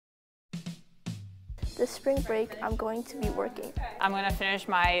This spring break, I'm going to be working. I'm going to finish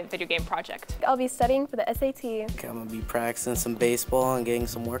my video game project. I'll be studying for the SAT. Okay, I'm going to be practicing some baseball and getting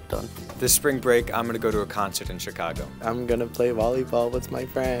some work done. This spring break, I'm going to go to a concert in Chicago. I'm going to play volleyball with my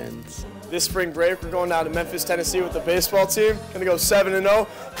friends. This spring break, we're going down to Memphis, Tennessee with the baseball team. Going to go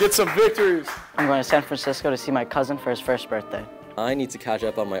 7-0, get some victories. I'm going to San Francisco to see my cousin for his first birthday. I need to catch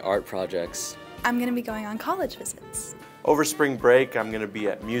up on my art projects. I'm going to be going on college visits. Over spring break, I'm going to be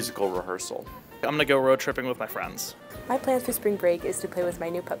at musical rehearsal. I'm going to go road tripping with my friends. My plan for spring break is to play with my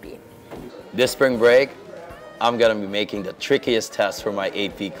new puppy. This spring break, I'm going to be making the trickiest test for my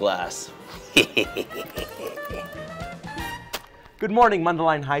AP class. Good morning,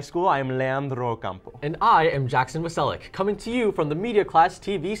 Mundelein High School. I am Leandro Ocampo. And I am Jackson Waselik, coming to you from the Media Class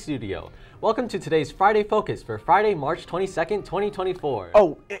TV studio. Welcome to today's Friday Focus for Friday, March 22nd, 2024.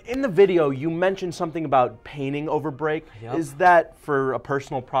 Oh, in the video, you mentioned something about painting over break. Yep. Is that for a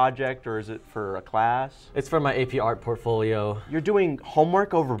personal project or is it for a class? It's for my AP art portfolio. You're doing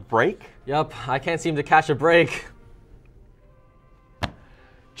homework over break? Yep, I can't seem to catch a break.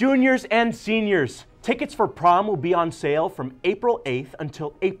 Juniors and seniors, tickets for prom will be on sale from April 8th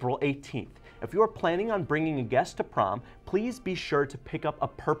until April 18th. If you are planning on bringing a guest to prom, please be sure to pick up a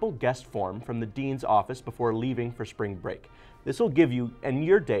purple guest form from the dean's office before leaving for spring break. This will give you and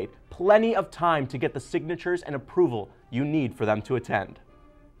your date plenty of time to get the signatures and approval you need for them to attend.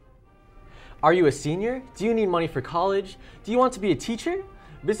 Are you a senior? Do you need money for college? Do you want to be a teacher?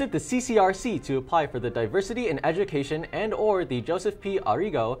 Visit the CCRC to apply for the Diversity in Education and/or the Joseph P.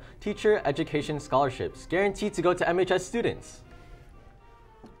 Arrigo Teacher Education Scholarships, guaranteed to go to MHS students.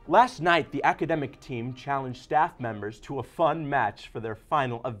 Last night, the academic team challenged staff members to a fun match for their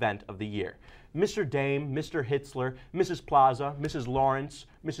final event of the year. Mr. Dame, Mr. Hitzler, Mrs. Plaza, Mrs. Lawrence,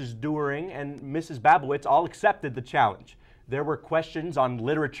 Mrs. During, and Mrs. Babowitz all accepted the challenge. There were questions on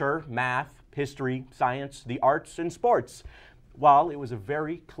literature, math, history, science, the arts, and sports. While it was a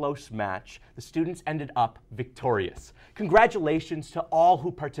very close match, the students ended up victorious. Congratulations to all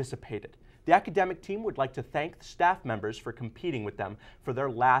who participated. The academic team would like to thank the staff members for competing with them for their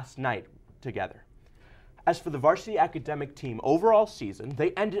last night together. As for the varsity academic team overall season,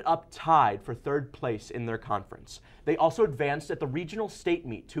 they ended up tied for third place in their conference. They also advanced at the regional state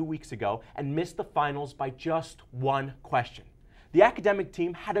meet 2 weeks ago and missed the finals by just one question. The academic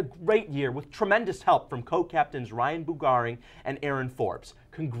team had a great year with tremendous help from co-captains Ryan Bugaring and Aaron Forbes.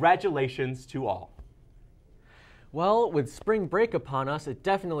 Congratulations to all. Well, with spring break upon us, it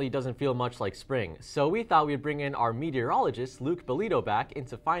definitely doesn't feel much like spring. So we thought we'd bring in our meteorologist, Luke Belito, back in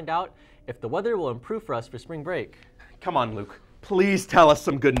to find out if the weather will improve for us for spring break. Come on, Luke. Please tell us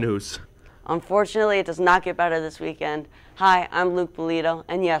some good news. Unfortunately, it does not get better this weekend. Hi, I'm Luke Belito,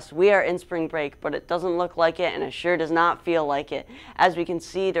 and yes, we are in spring break, but it doesn't look like it, and it sure does not feel like it. As we can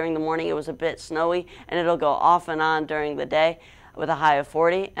see, during the morning it was a bit snowy, and it'll go off and on during the day with a high of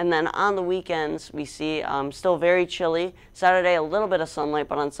 40. And then on the weekends, we see still very chilly. Saturday, a little bit of sunlight,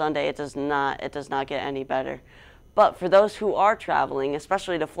 but on Sunday, it does not get any better. But for those who are traveling,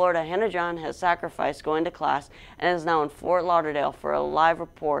 especially to Florida, Hannah John has sacrificed going to class and is now in Fort Lauderdale for a live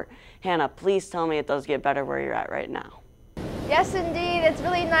report. Hannah, please tell me it does get better where you're at right now. Yes, indeed. It's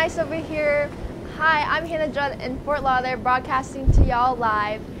really nice over here. Hi, I'm Hannah John in Fort Lauderdale, broadcasting to y'all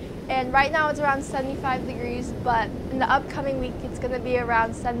live. And right now it's around 75 degrees, but in the upcoming week it's going to be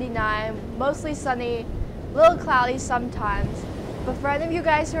around 79, mostly sunny, a little cloudy sometimes. But for any of you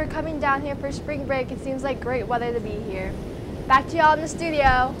guys who are coming down here for spring break, it seems like great weather to be here. Back to y'all in the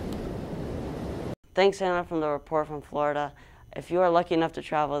studio. Thanks, Hannah, from the report from Florida. If you are lucky enough to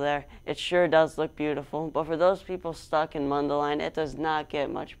travel there, it sure does look beautiful. But for those people stuck in Mundelein, it does not get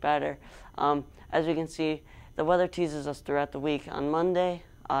much better. As we can see, the weather teases us throughout the week. On Monday,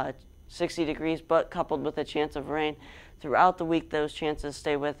 60 degrees, but coupled with a chance of rain. Throughout the week, those chances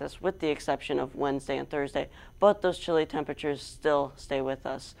stay with us, with the exception of Wednesday and Thursday. But those chilly temperatures still stay with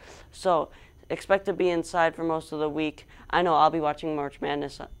us. So expect to be inside for most of the week. I know I'll be watching March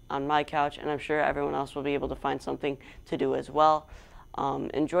Madness on my couch, and I'm sure everyone else will be able to find something to do as well.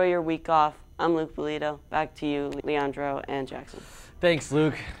 Enjoy your week off. I'm Luke Belito. Back to you, Leandro and Jackson. Thanks,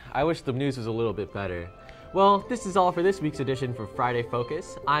 Luke. I wish the news was a little bit better. Well, this is all for this week's edition for Friday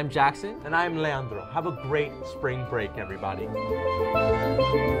Focus. I'm Jackson. And I'm Leandro. Have a great spring break, everybody.